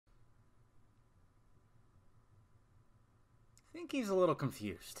think he's a little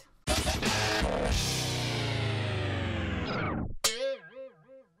confused.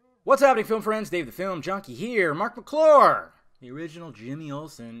 What's happening, film friends? Dave the Film Junkie here. Marc McClure, the original Jimmy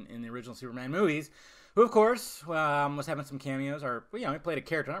Olsen in the original Superman movies, who, of course, was having some cameos, or, you know, he played a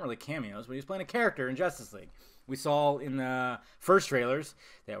character, not really cameos, but he was playing a character in Justice League. We saw in the first trailers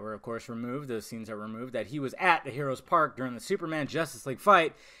that were, of course, removed, those scenes that were removed, that he was at the Heroes Park during the Superman Justice League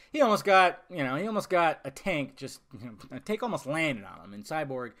fight. He almost got, a tank, a tank almost landed on him, and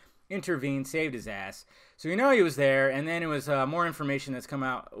Cyborg intervened, saved his ass. So you know he was there, and then it was more information that's come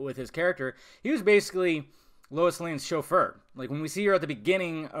out with his character. He was basically Lois Lane's chauffeur. Like when we see her at the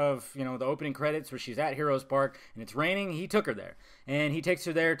beginning of, the opening credits where she's at Heroes Park and it's raining, he took her there. And he takes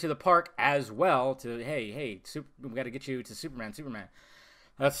her there to the park as well to, hey, we got to get you to Superman.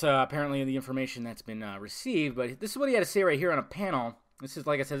 That's apparently the information that's been received. But this is what he had to say right here on a panel. This is,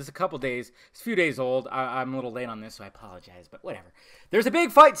 like I said, this is a couple days. It's a few days old. I'm a little late on this, so I apologize, but whatever. There's a big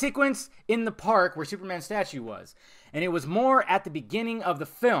fight sequence in the park where Superman's statue was, and it was more at the beginning of the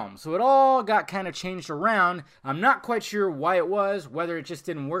film, so it all got kind of changed around. I'm not quite sure why it was, whether it just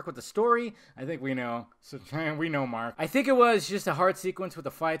didn't work with the story. I think we know. So, we know, Mark. I think it was just a hard sequence with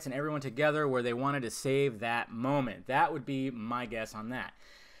the fights and everyone together where they wanted to save that moment. That would be my guess on that.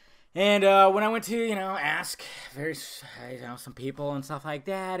 And when I went to, ask some people and stuff like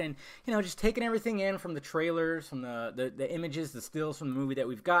that, and, just taking everything in from the trailers, from the images, the stills from the movie that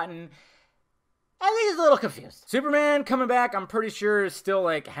we've gotten, I think he's a little confused. Superman coming back, I'm pretty sure, is still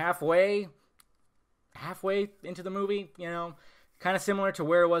like halfway into the movie, kind of similar to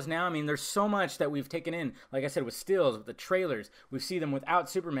where it was now. I mean, there's so much that we've taken in, like I said, with stills, with the trailers. We see them without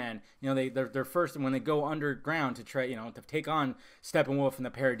Superman. They're first when they go underground to try, to take on Steppenwolf and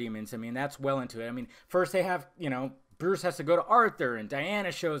the Parademons. I mean, that's well into it. I mean, first they have, Bruce has to go to Arthur, and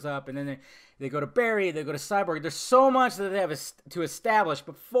Diana shows up, and then they go to Barry, they go to Cyborg. There's so much that they have to establish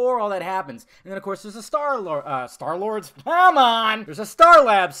before all that happens. And then, of course, there's a Star-Lord's, come on! There's a Star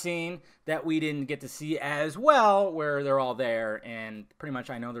Lab scene that we didn't get to see as well, where they're all there, and pretty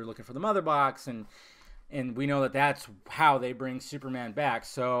much I know they're looking for the Mother Box, and we know that that's how they bring Superman back.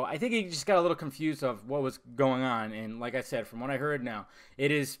 So I think he just got a little confused of what was going on, and like I said, from what I heard now,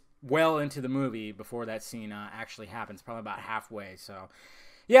 it is well into the movie before that scene actually happens, probably about halfway. So,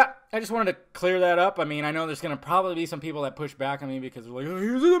 yeah, I just wanted to clear that up. I mean, I know there's going to probably be some people that push back on me because they're like, oh,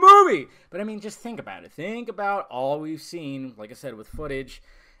 he was in the movie. But, I mean, just think about it. Think about all we've seen, like I said, with footage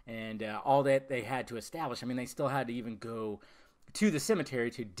and all that they had to establish. I mean, they still had to even go to the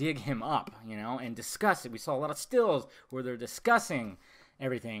cemetery to dig him up, and discuss it. We saw a lot of stills where they're discussing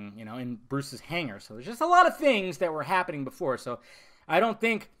everything, in Bruce's hangar. So there's just a lot of things that were happening before. So I don't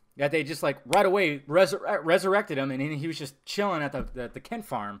think that they just right away resurrected him, and he was just chilling at the Kent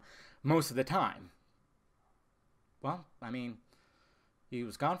farm most of the time. Well, I mean, he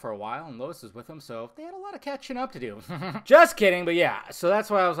was gone for a while, and Lois was with him, so they had a lot of catching up to do. Just kidding, but yeah. So that's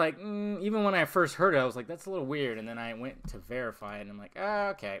why I was like, even when I first heard it, I was like, that's a little weird. And then I went to verify it, and I'm like, oh,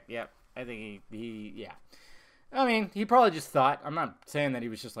 okay, yep. I think yeah. I mean, he probably just thought, I'm not saying that he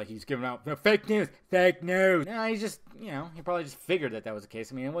was just like, he's giving out fake news. No, he just, he probably just figured that was the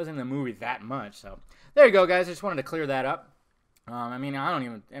case. I mean, it wasn't in the movie that much. So, there you go, guys. I just wanted to clear that up. I mean,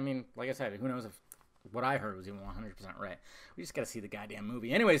 like I said, who knows if what I heard was even 100% right. We just got to see the goddamn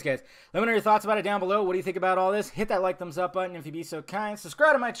movie. Anyways, guys, let me know your thoughts about it down below. What do you think about all this? Hit that like, thumbs up button if you'd be so kind.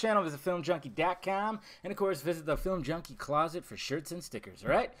 Subscribe to my channel, visit filmjunkie.com. And, of course, visit the Film Junkie Closet for shirts and stickers, all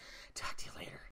right? Talk to you later.